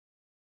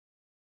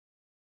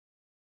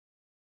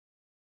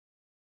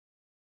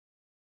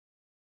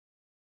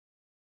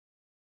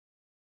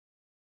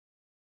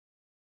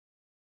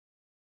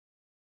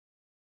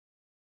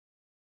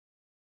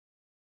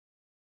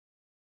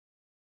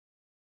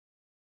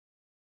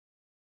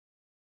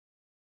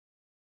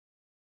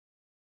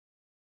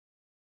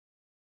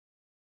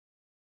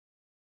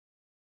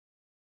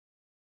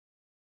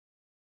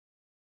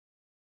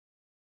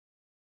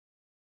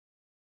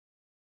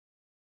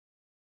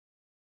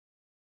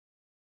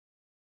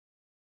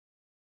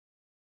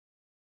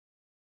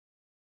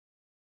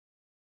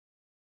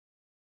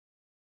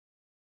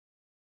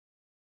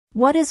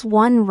What is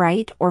one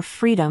right or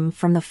freedom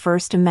from the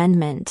First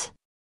Amendment?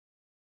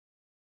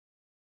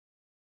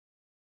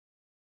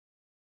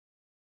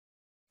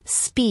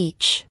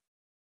 Speech.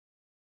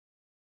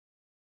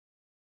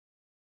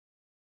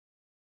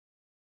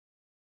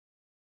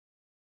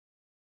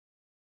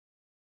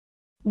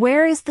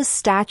 Where is the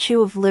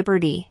Statue of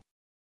Liberty?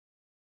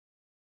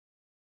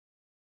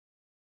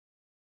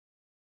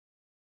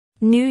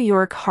 New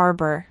York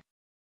Harbor.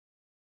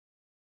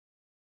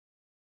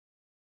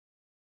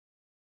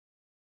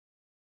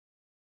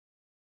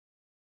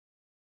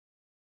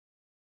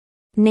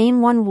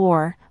 Name one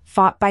war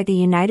fought by the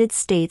United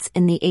States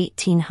in the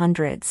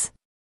 1800s.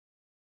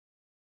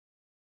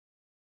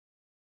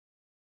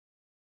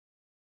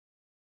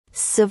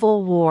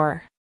 Civil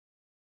War.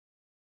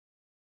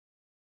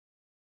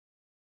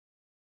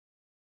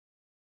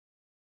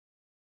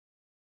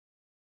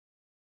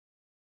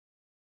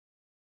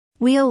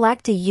 We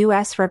elect a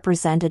U.S.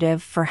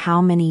 representative for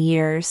how many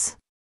years?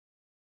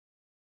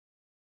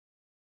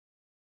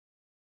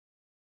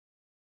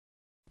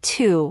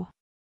 2.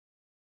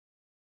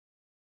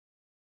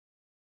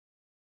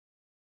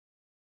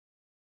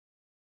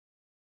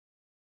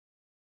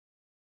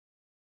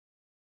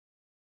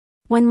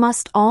 When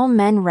must all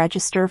men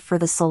register for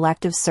the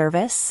Selective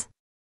Service?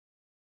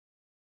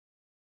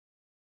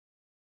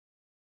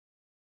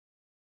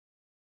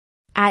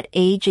 At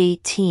age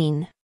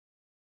 18.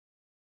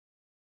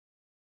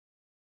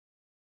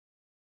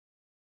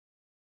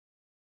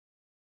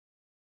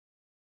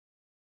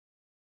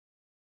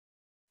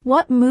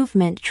 What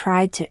movement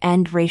tried to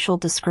end racial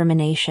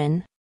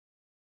discrimination?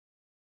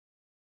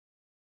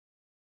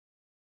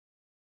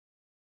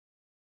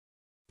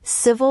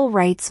 Civil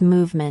rights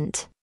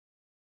movement.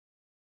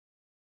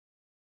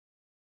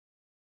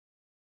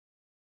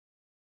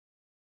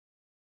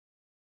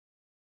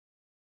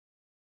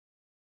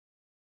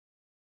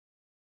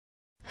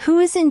 Who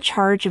is in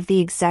charge of the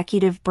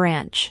executive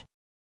branch?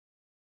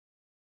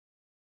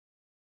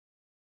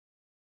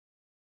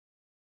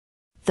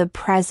 The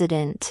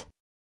President.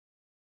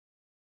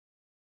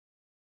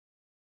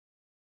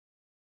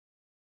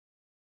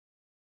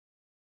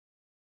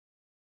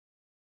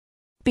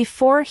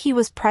 Before he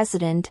was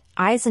president,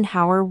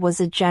 Eisenhower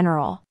was a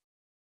general.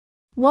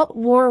 What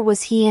war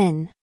was he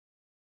in?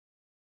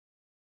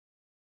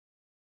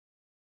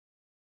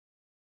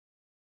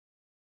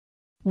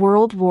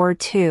 World War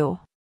II.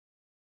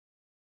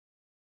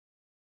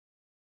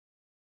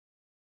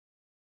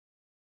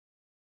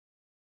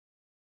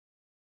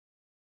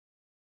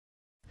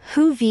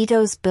 Who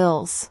vetoes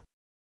bills?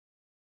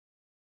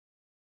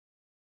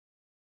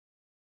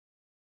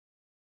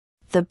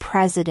 The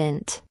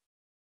President.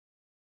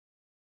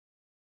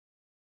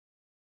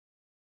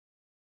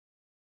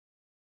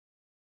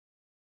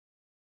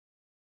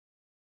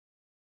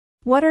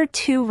 What are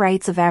two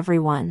rights of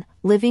everyone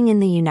living in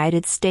the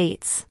United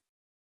States?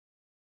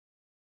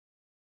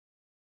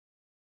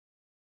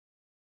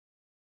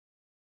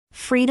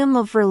 Freedom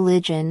of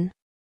religion.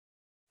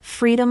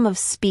 Freedom of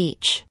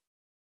speech.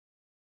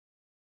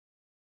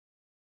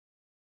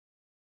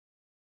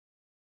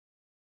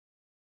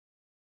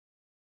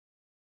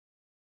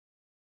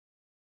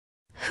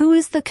 Who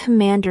is the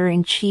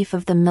Commander-in-Chief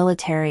of the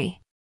military?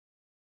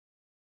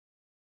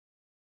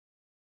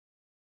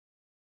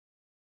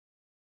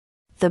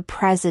 The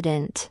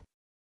President.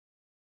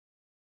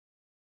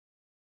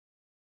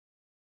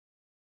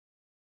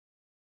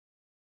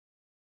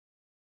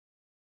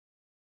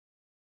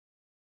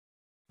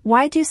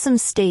 Why do some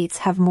states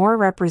have more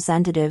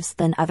representatives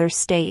than other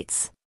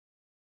states?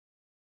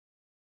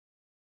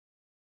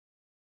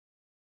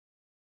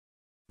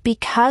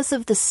 Because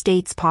of the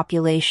state's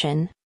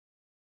population.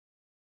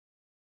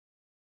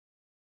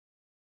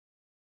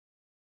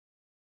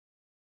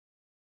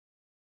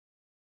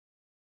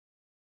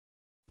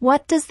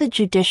 What does the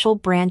judicial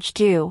branch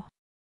do?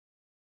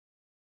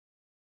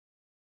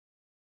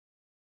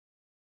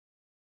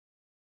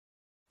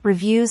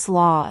 Reviews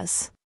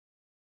laws.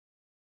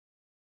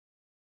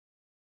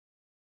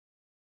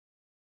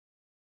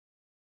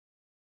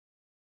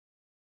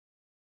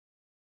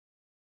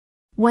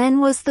 When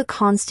was the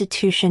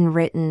Constitution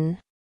written?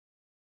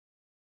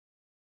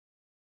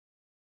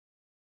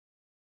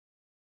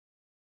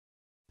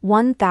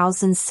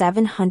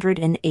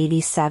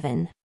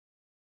 (1787).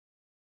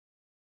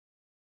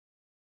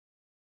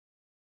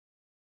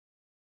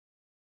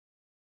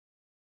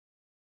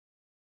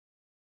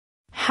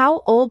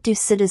 How old do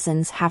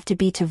citizens have to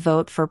be to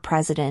vote for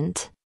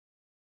president?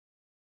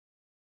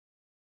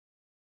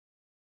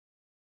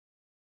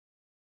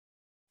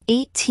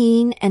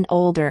 18 and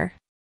older.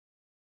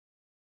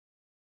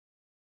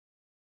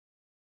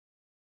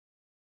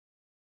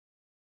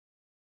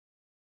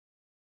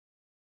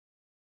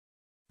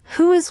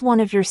 Who is one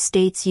of your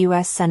state's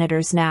U.S.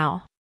 senators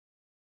now?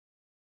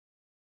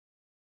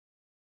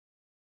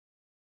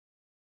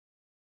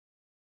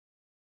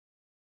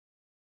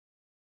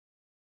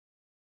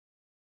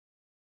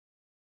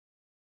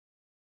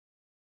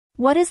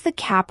 What is the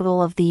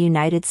capital of the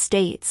United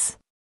States?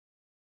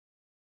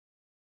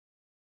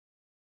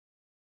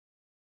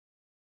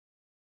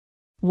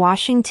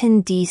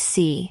 Washington,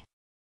 D.C.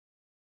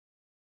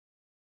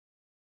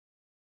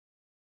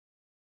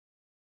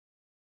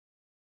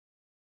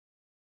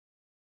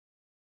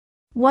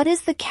 What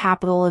is the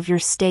capital of your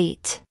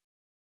state?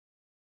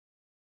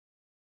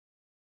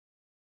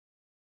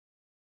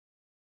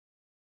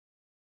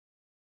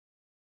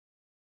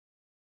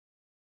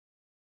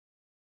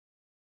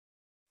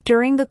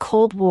 During the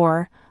Cold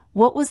War,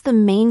 what was the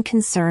main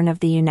concern of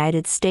the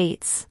United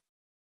States?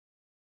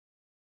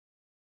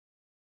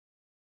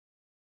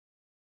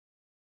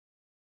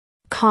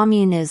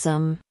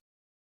 Communism.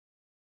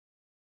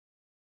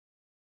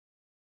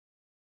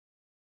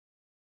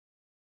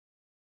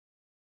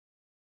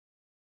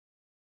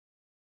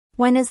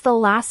 When is the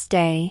last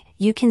day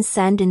you can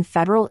send in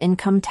federal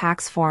income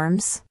tax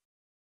forms?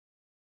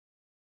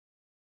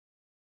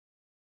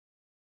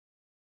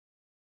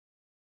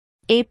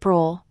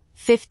 April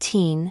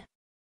 15.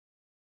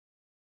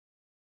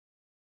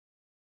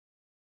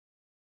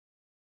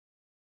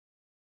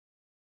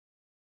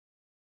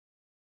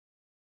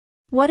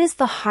 What is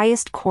the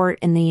highest court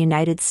in the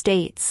United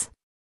States?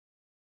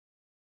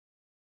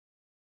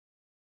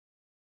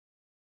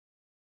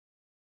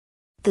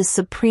 The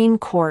Supreme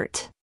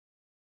Court.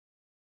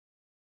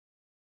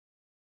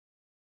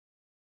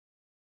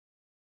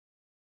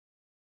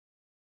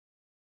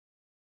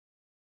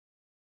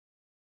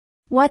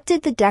 What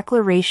did the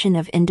Declaration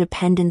of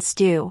Independence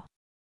do?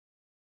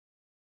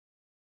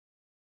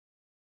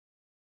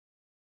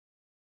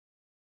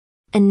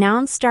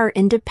 Announced our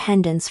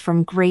independence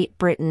from Great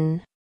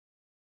Britain.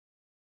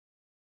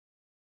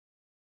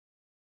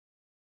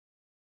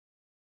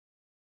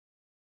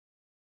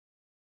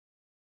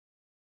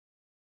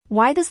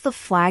 Why does the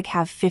flag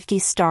have 50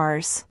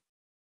 stars?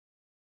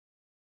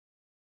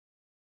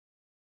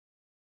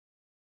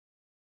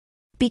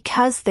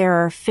 Because there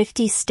are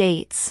 50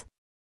 states.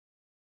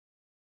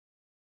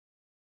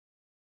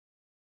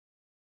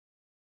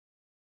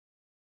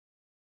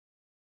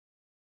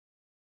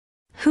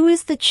 Who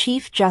is the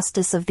Chief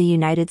Justice of the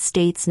United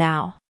States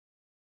now?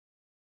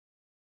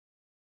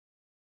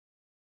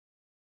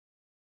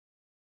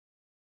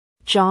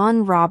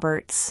 John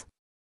Roberts.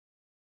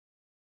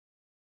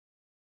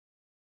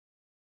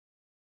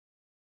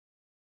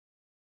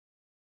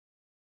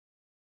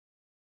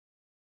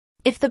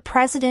 If the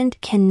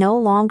president can no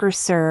longer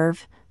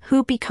serve,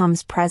 who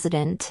becomes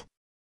president?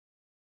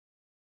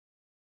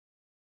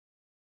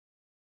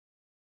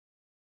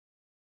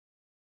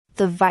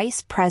 The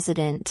vice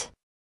president.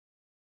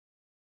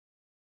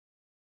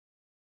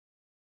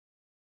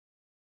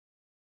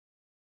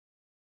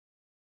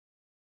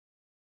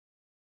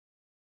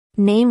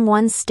 Name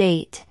one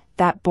state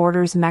that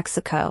borders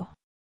Mexico.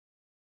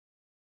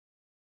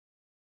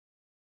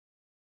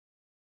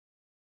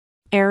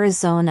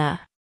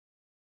 Arizona.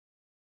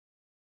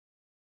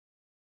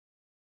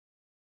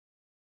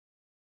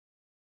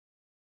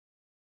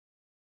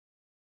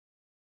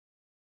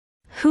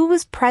 Who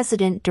was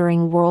president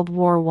during World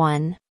War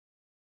I?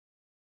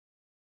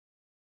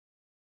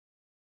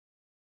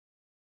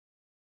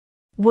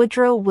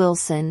 Woodrow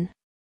Wilson.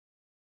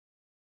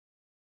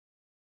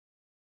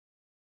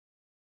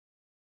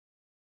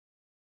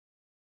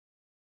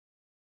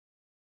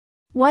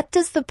 What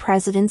does the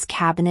president's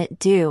cabinet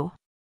do?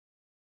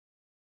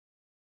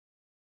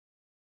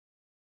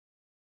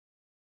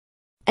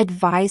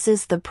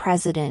 Advises the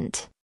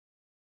president.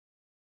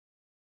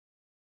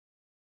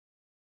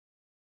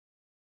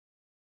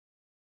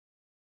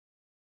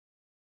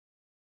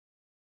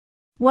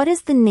 What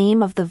is the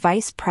name of the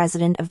Vice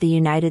President of the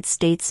United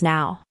States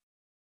now?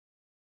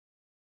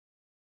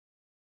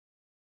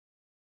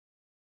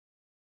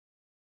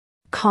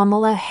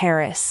 Kamala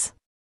Harris.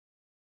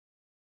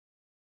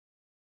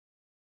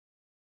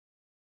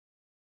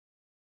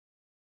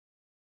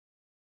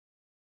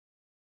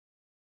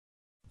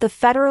 The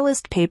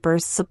Federalist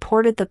Papers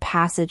supported the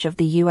passage of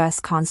the U.S.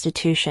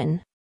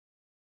 Constitution.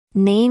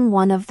 Name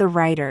one of the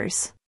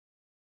writers.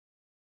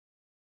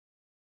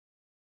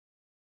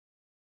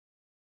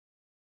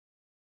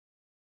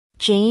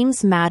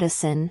 James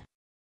Madison.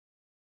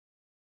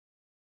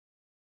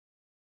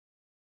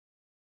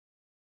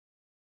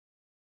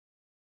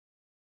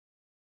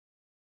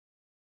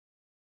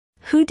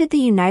 Who did the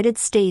United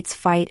States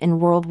fight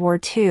in World War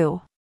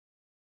II?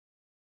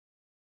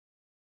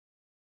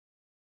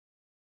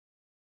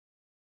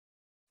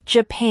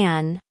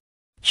 Japan,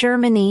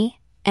 Germany,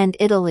 and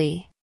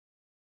Italy.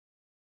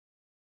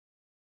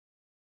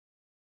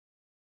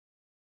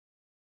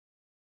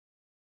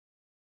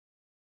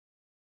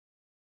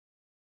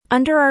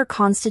 Under our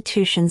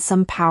Constitution,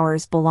 some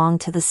powers belong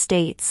to the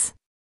states.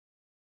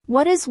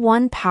 What is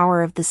one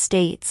power of the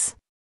states?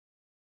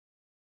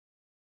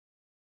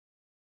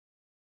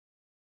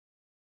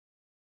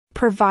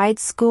 Provide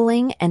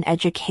schooling and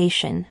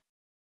education.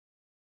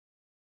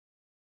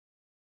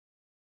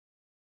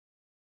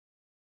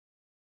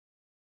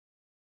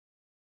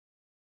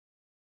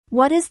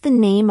 What is the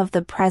name of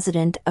the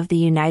President of the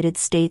United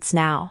States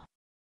now?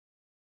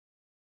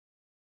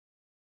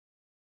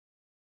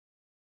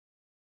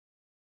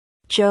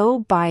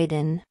 Joe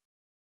Biden.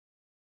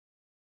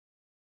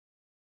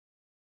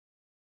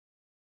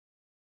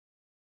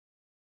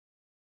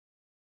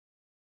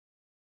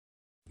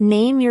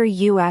 Name your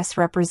U.S.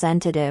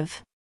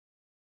 representative.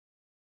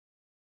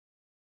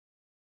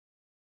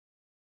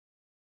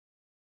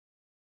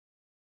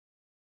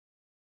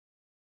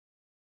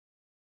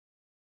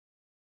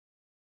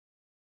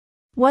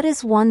 What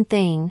is one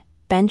thing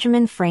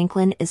Benjamin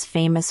Franklin is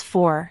famous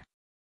for?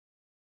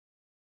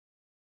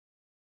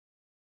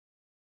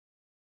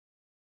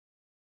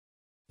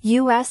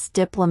 U.S.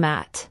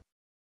 diplomat.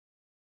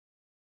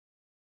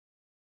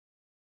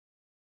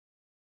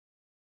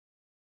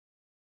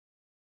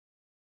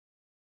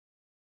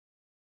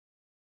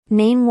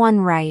 Name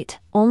one right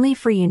only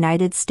for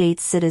United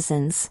States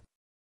citizens.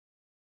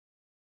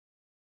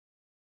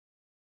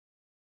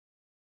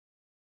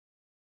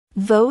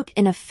 Vote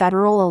in a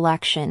federal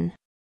election.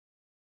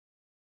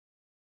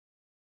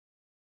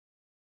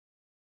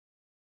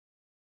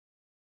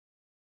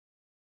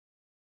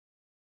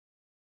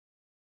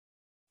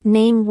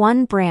 Name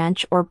one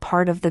branch or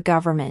part of the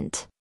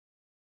government.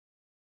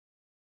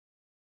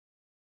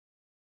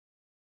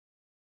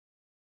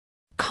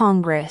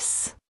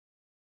 Congress.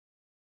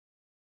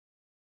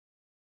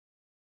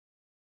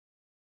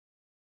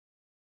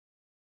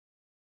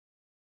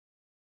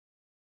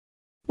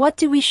 What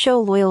do we show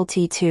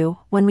loyalty to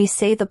when we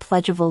say the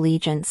Pledge of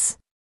Allegiance?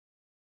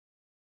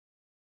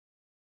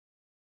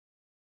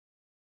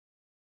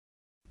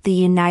 The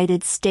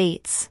United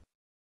States.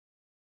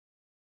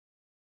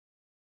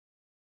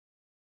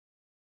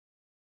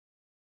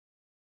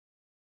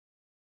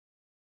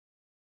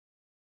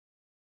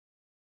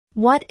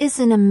 What is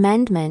an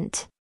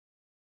amendment?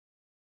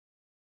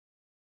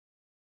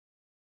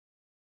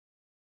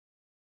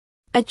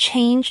 A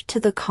change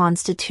to the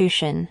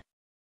Constitution.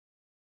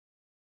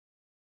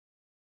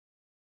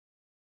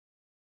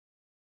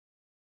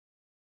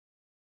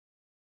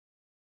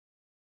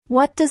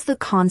 What does the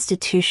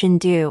Constitution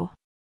do?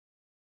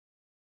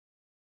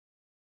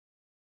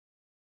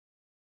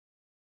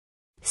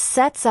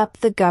 Sets up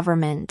the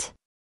government.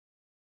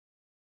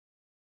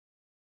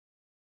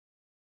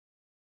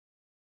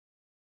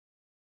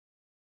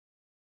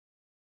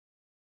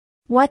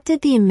 What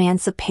did the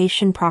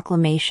Emancipation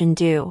Proclamation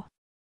do?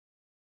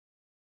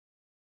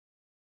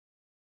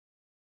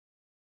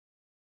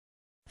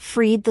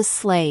 Freed the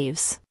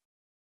slaves.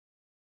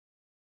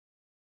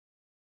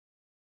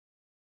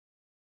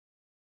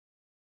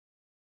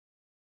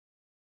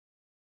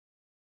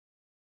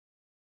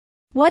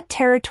 What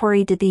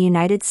territory did the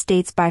United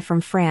States buy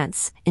from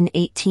France in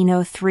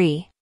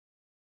 1803?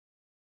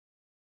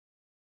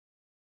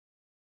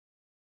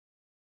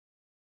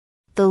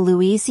 The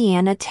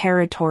Louisiana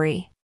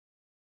Territory.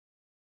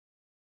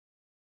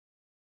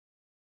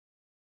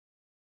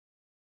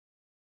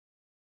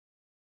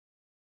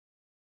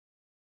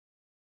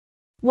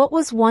 What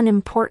was one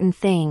important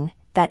thing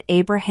that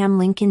Abraham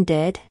Lincoln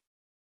did?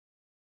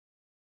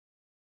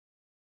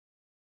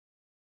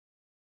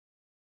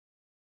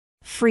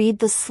 Freed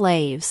the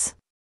slaves.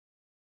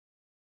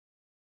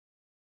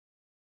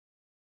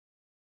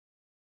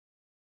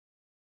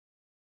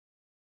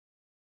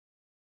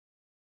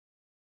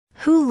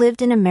 Who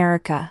lived in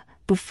America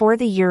before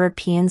the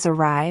Europeans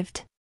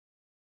arrived?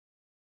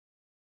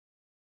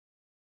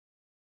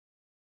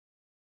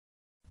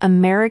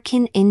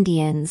 American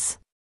Indians.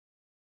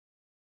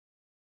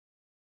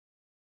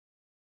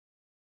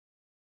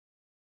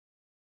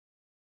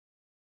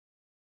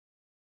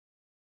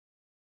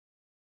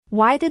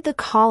 Why did the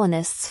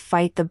colonists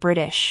fight the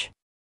British?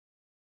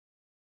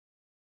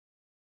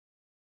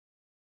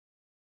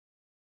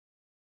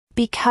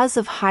 Because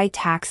of high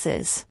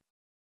taxes.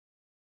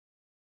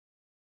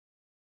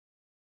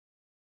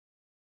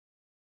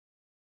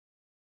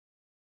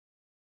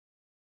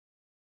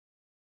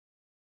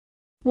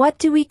 What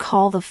do we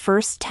call the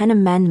first 10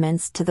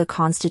 amendments to the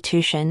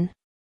Constitution?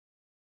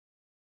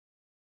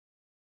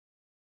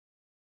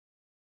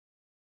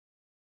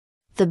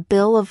 The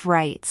Bill of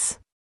Rights.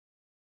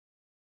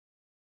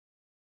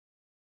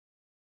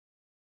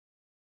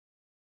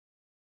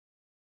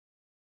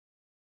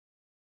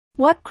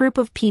 What group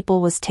of people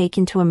was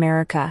taken to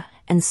America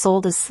and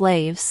sold as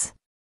slaves?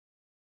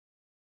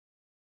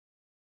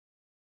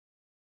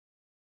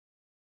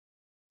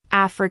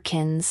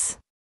 Africans.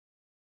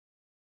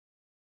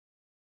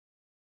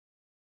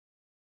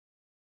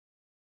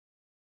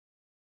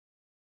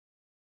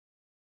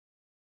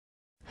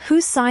 Who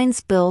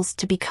signs bills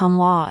to become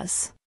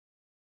laws?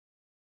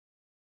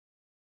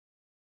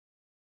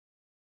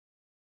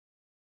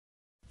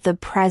 The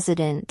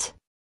President.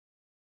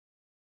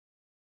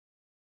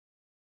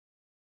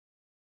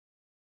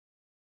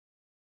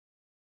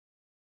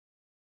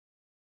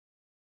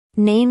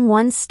 Name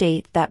one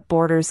state that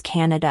borders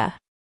Canada.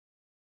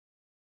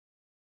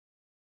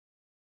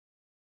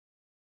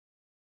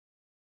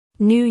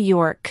 New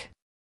York.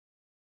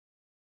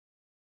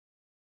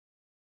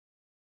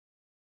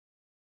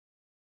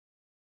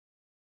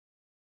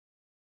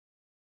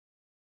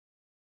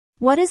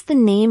 What is the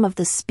name of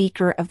the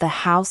Speaker of the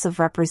House of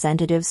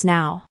Representatives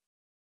now?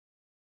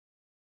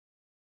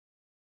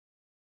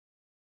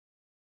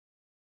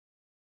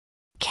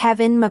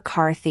 Kevin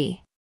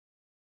McCarthy.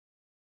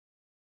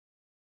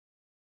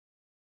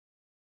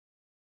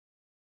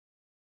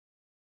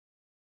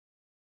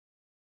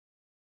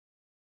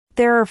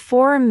 There are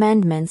 4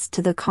 amendments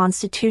to the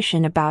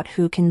Constitution about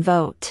who can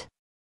vote.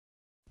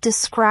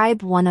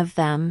 Describe one of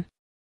them.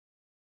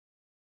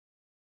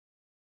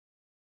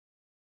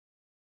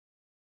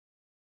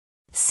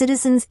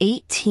 Citizens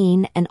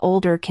 18 and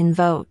older can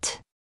vote.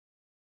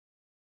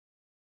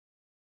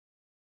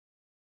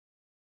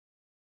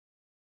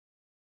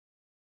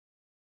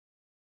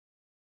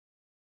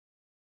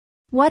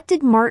 What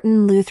did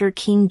Martin Luther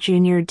King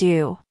Jr.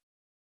 do?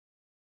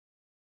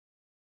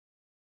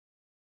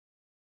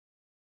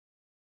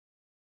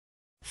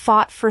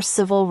 Fought for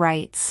civil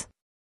rights.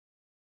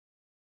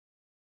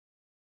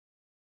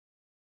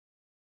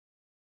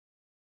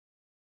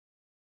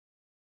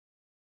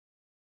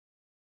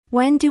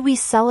 When do we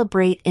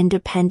celebrate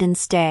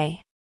Independence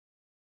Day?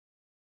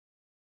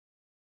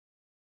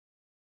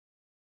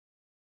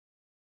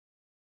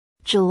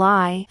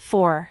 July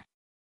 4.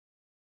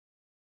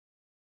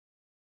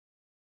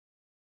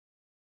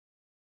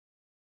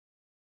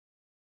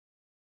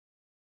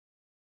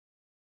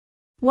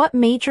 What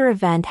major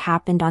event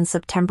happened on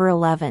September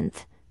 11,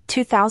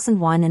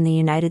 2001 in the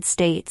United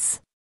States?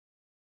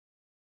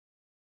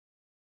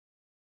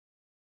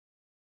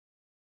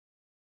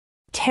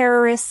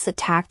 Terrorists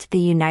attacked the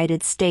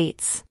United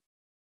States.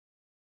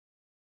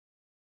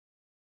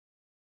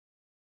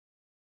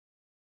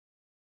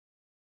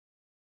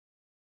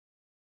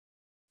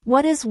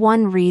 What is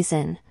one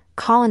reason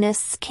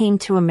colonists came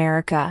to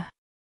America?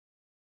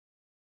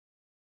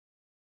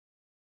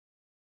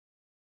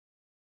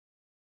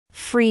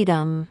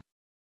 Freedom.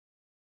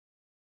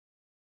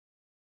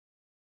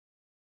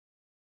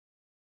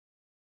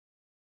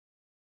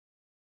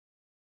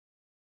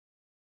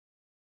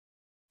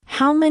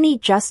 How many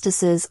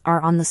justices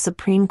are on the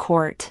Supreme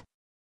Court?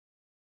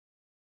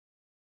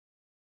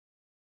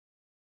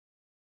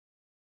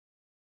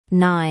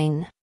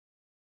 9.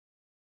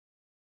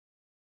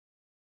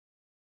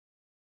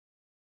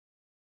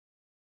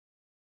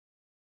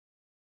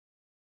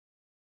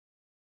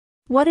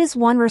 What is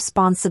one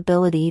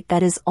responsibility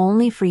that is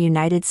only for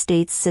United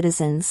States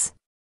citizens?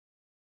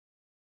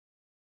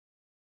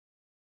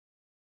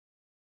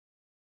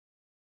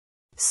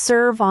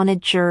 Serve on a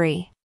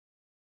jury.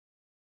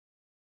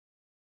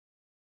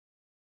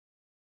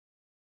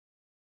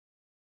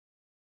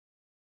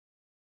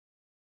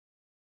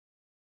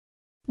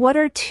 What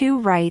are 2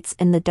 rights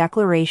in the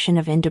Declaration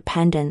of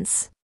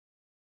Independence?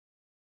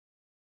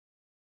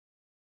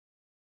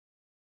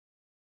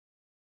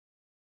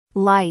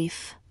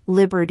 Life,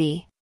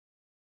 liberty.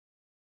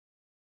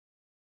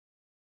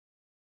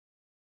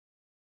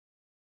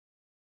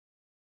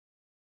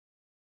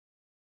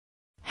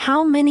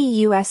 How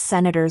many U.S.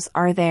 senators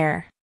are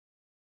there?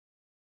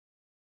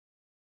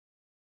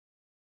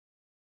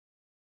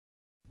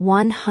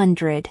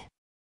 100.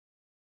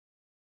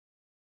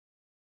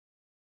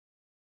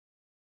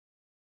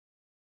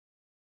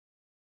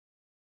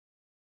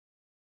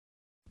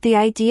 The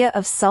idea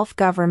of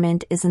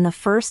self-government is in the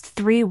first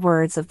 3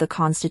 words of the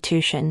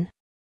Constitution.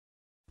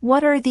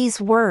 What are these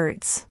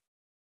words?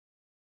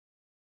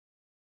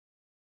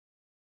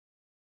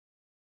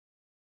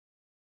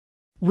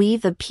 We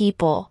the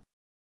people.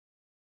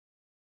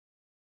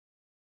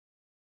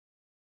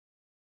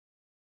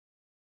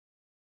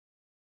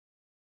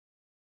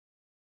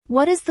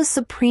 What is the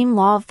supreme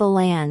law of the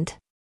land?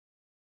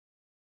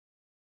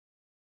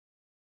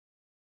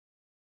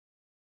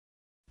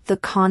 The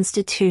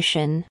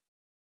Constitution.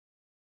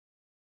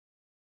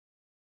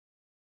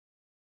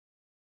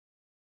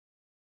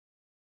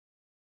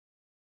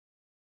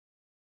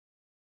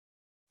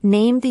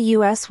 Name the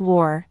U.S.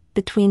 war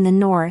between the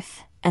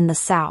North and the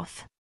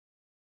South.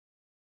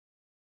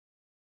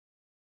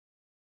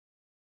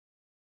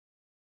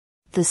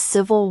 The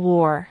Civil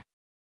War.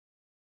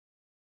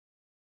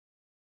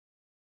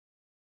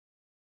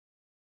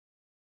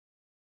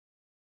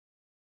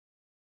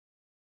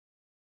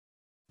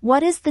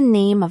 What is the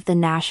name of the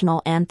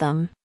national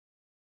anthem?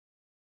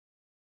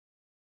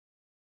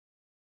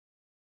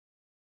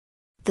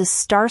 The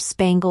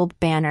Star-Spangled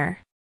Banner.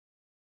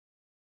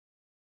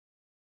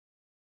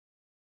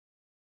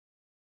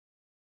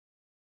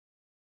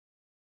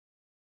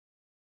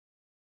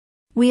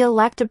 We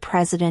elect a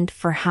president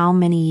for how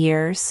many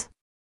years?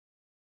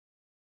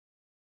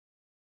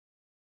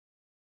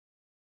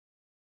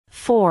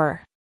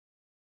 4.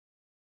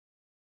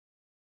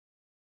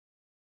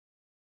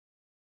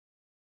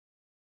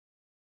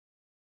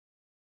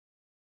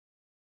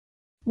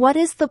 What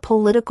is the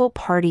political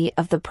party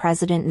of the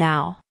president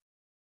now?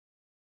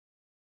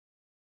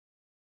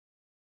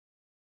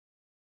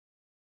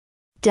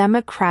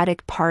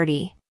 Democratic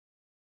Party.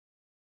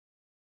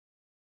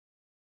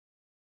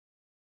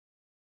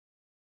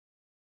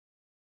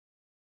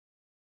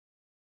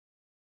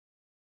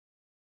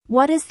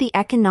 What is the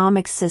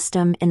economic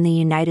system in the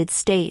United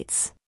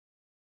States?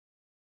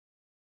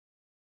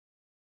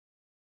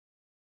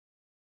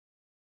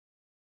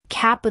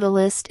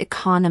 Capitalist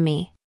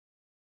economy.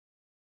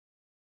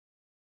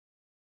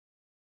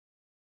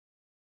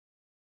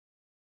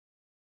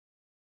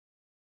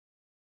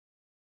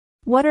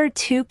 What are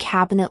 2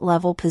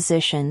 cabinet-level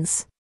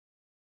positions?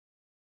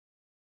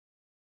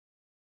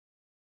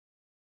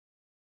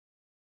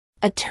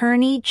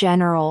 Attorney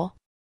General,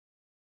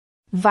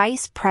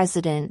 Vice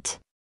President.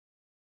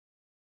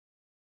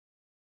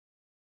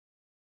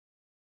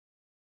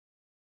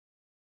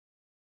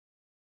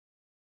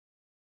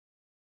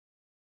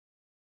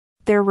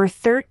 There were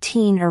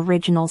 13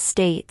 original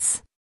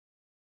states.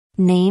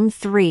 Name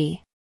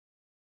 3.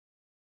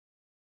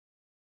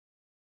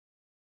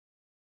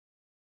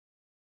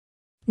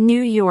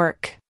 New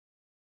York,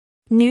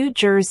 New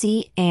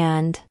Jersey,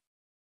 and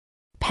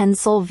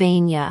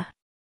Pennsylvania.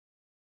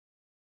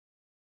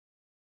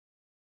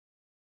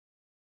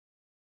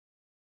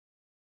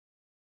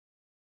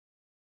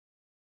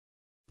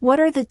 What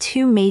are the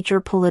 2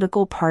 major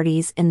political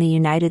parties in the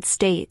United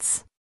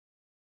States?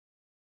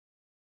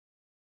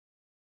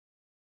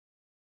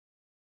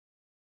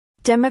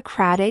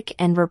 Democratic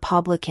and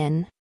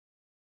Republican.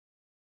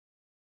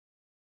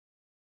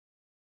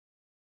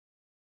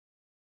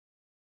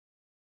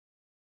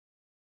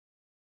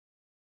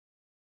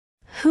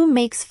 Who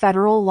makes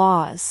federal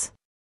laws?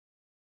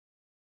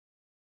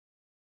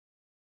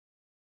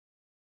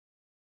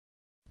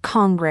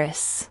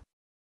 Congress.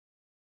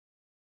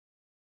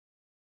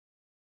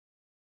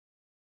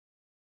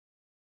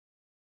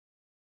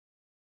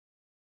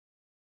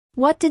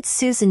 What did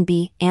Susan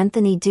B.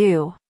 Anthony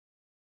do?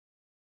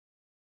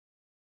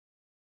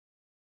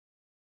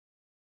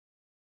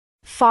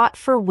 Fought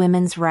for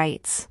women's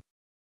rights.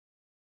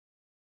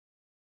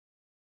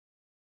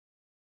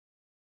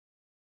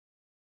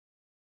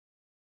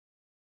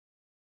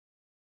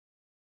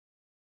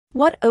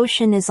 What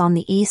ocean is on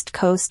the east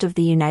coast of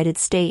the United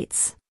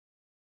States?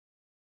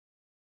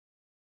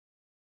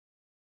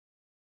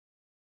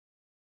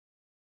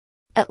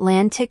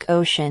 Atlantic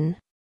Ocean.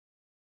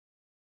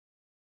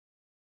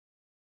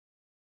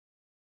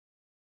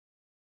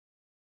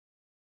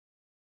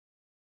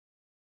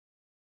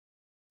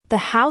 The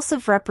House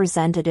of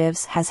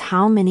Representatives has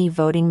how many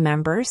voting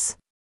members?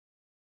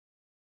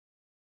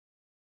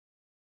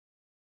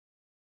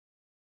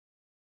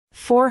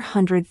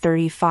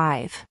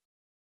 435.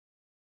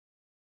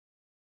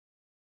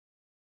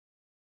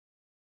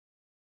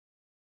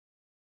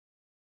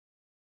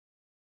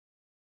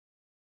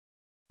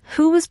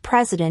 Who was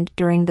president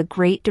during the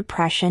Great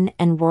Depression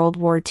and World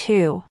War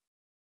II?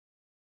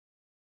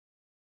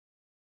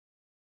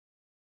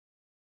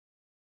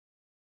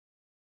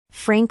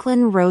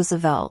 Franklin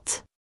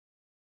Roosevelt.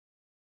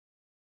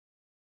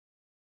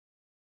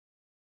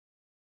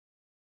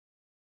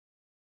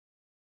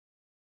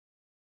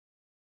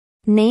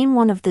 Name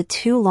one of the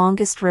 2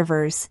 longest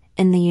rivers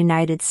in the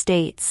United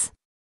States.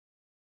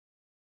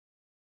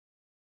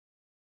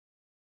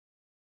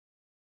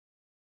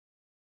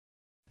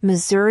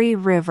 Missouri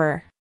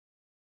River.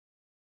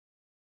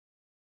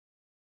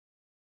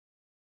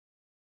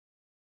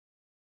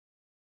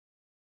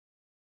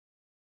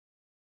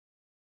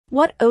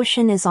 What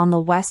ocean is on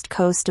the west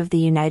coast of the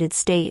United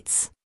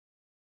States?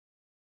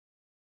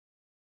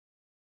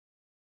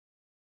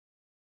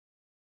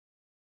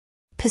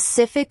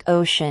 Pacific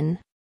Ocean.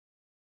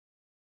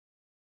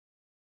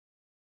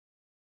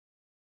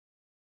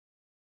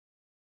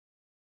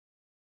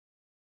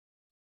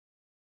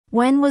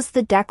 When was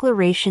the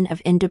Declaration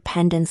of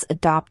Independence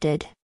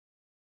adopted?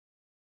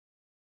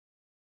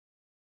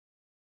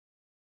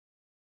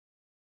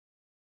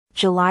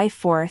 July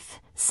 4,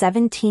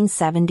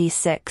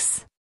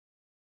 1776.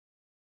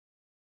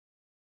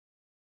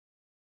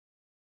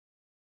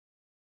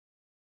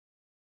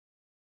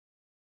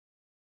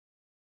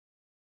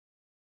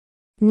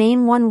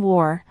 Name one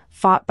war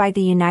fought by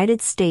the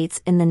United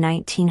States in the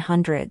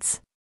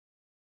 1900s.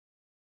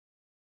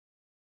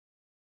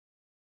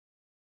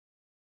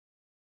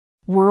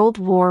 World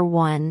War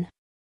I.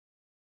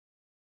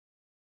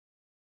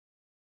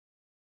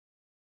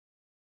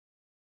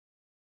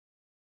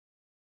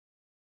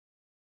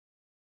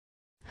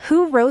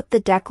 Who wrote the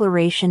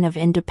Declaration of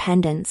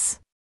Independence?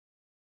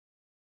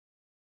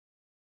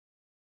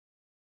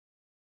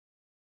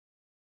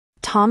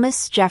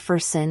 Thomas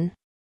Jefferson.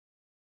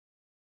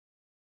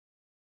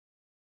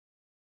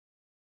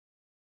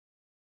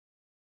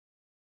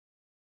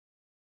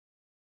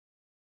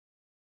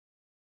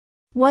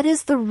 What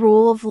is the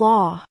rule of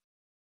law?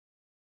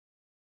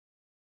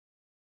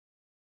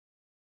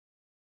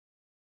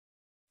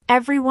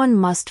 Everyone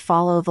must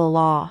follow the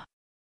law.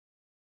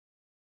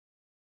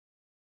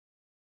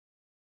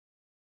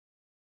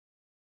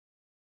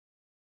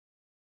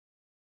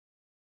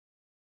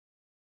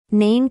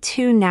 Name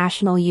 2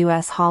 national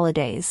U.S.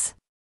 holidays.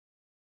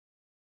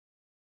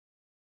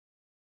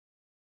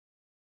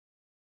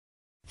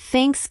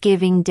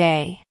 Thanksgiving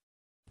Day,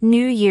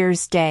 New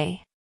Year's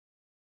Day.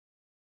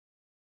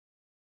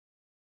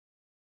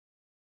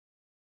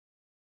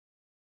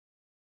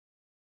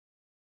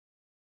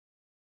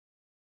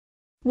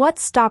 What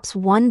stops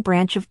one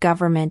branch of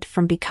government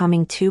from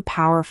becoming too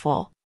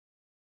powerful?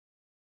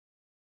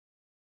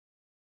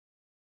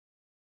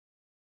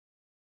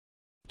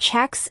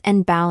 Checks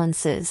and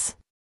balances.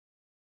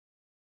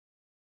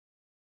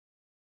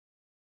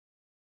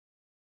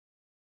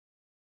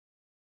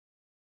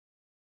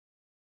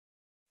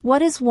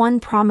 What is one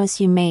promise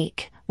you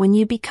make when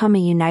you become a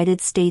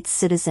United States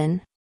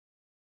citizen?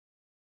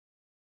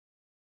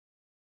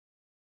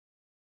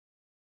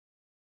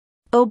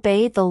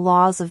 Obey the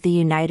laws of the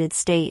United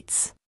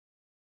States.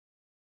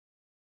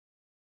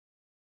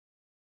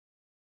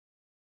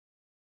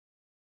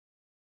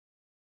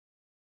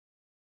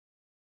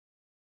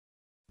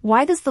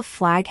 Why does the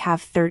flag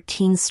have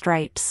 13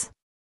 stripes?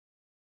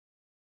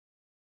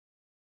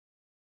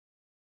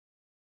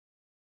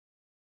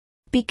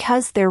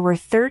 Because there were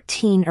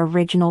 13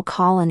 original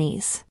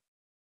colonies.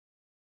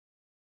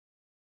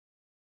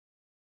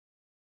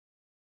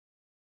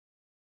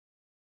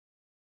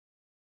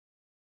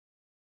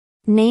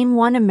 Name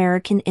one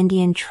American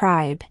Indian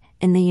tribe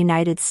in the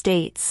United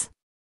States.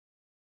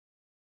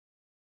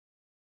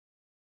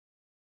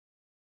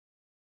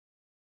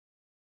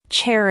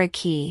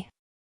 Cherokee.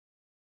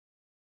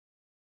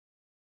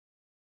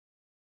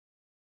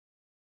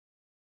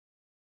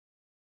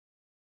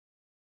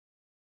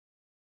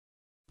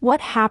 What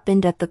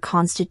happened at the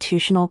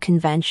Constitutional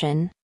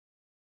Convention?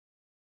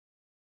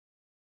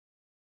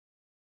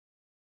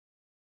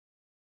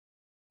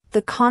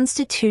 The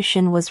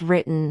Constitution was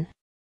written.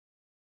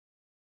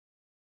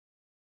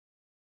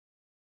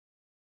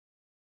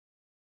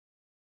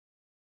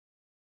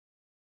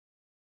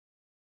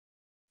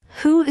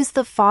 Who is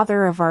the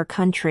father of our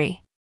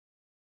country?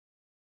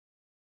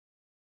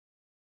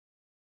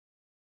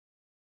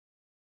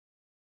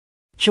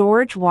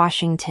 George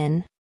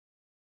Washington.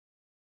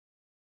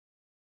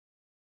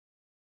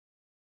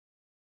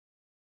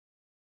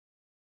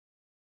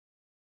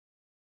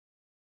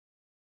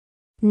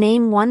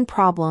 Name one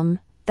problem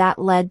that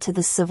led to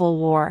the Civil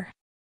War.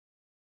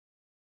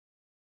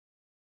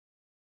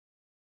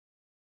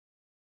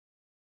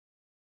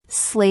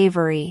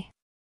 Slavery.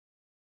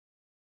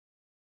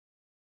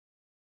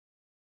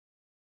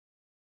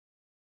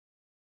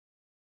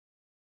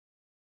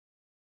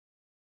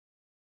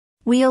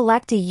 We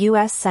elect a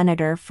U.S.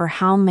 Senator for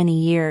how many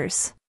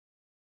years?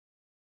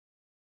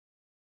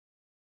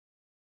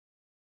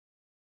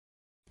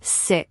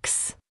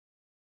 6.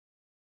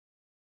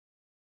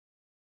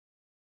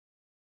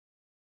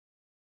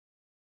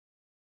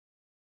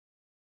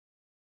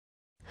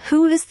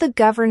 Who is the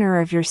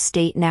governor of your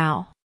state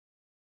now?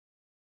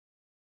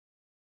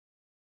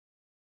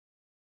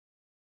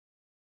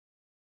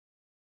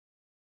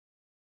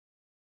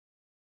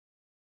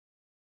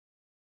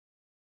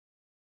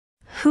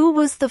 Who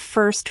was the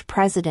first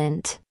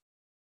president?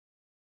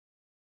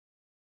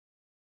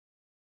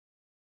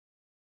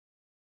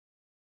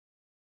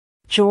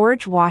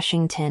 George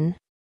Washington.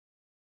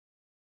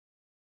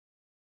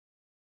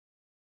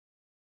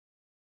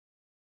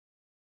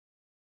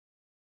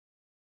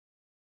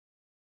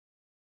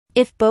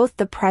 If both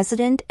the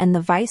president and the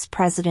vice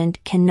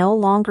president can no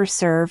longer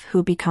serve,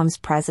 who becomes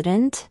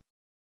president?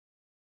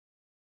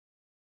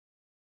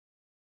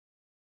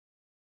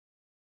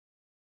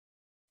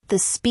 The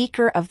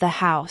Speaker of the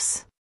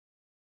House.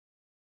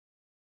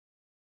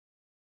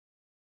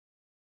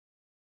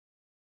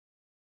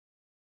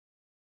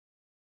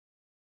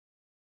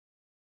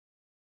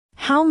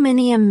 How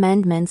many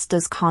amendments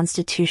does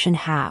Constitution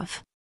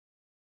have?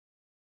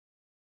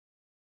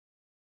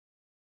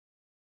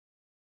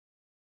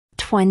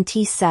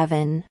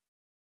 27.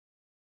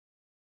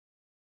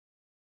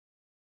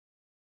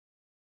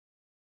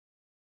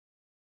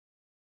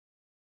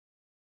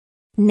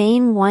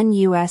 Name one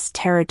U.S.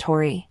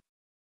 territory.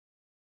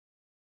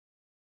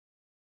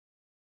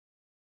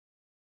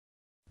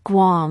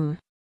 Guam.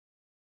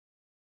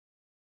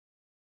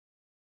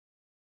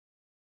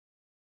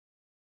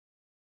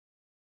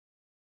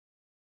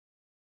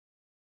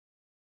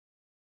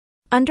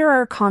 Under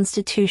our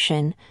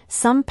Constitution,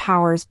 some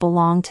powers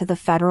belong to the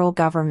federal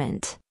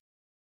government.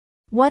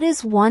 What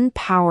is one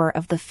power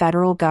of the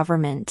federal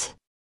government?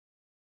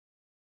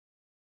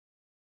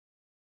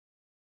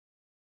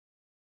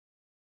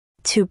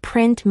 To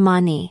print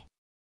money.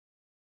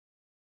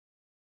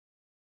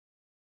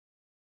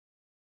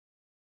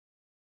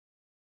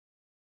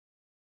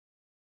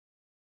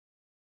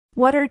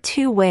 What are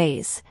 2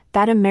 ways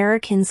that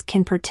Americans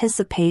can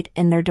participate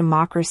in their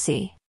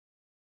democracy?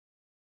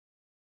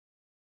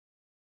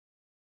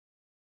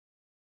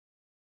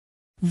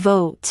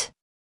 Vote.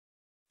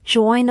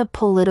 Join a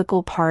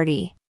political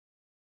party.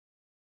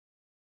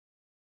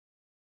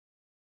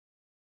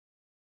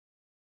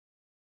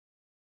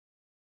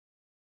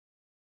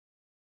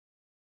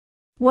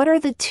 What are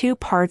the 2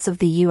 parts of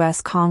the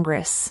U.S.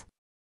 Congress?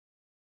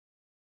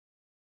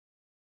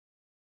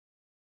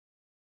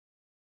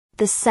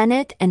 The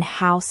Senate and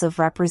House of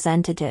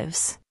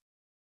Representatives.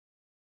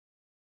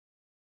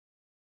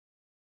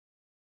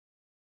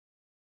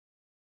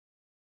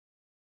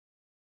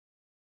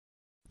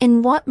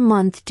 In what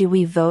month do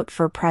we vote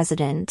for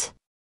president?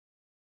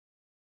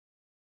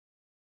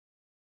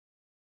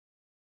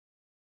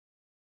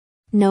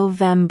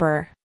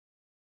 November.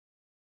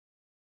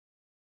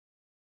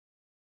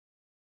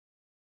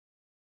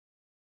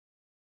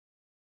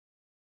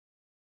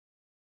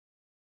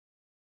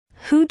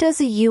 Who does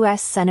a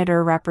U.S.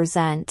 Senator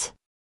represent?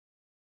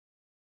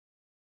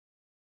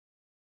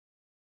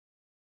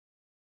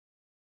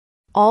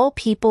 All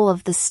people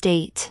of the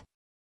state.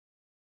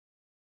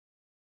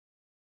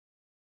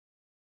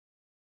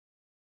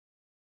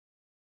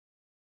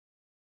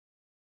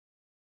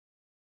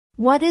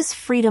 What is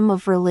freedom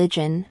of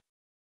religion?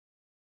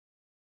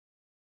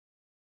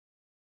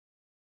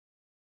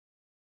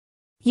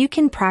 You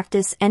can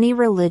practice any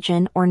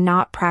religion or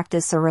not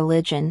practice a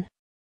religion.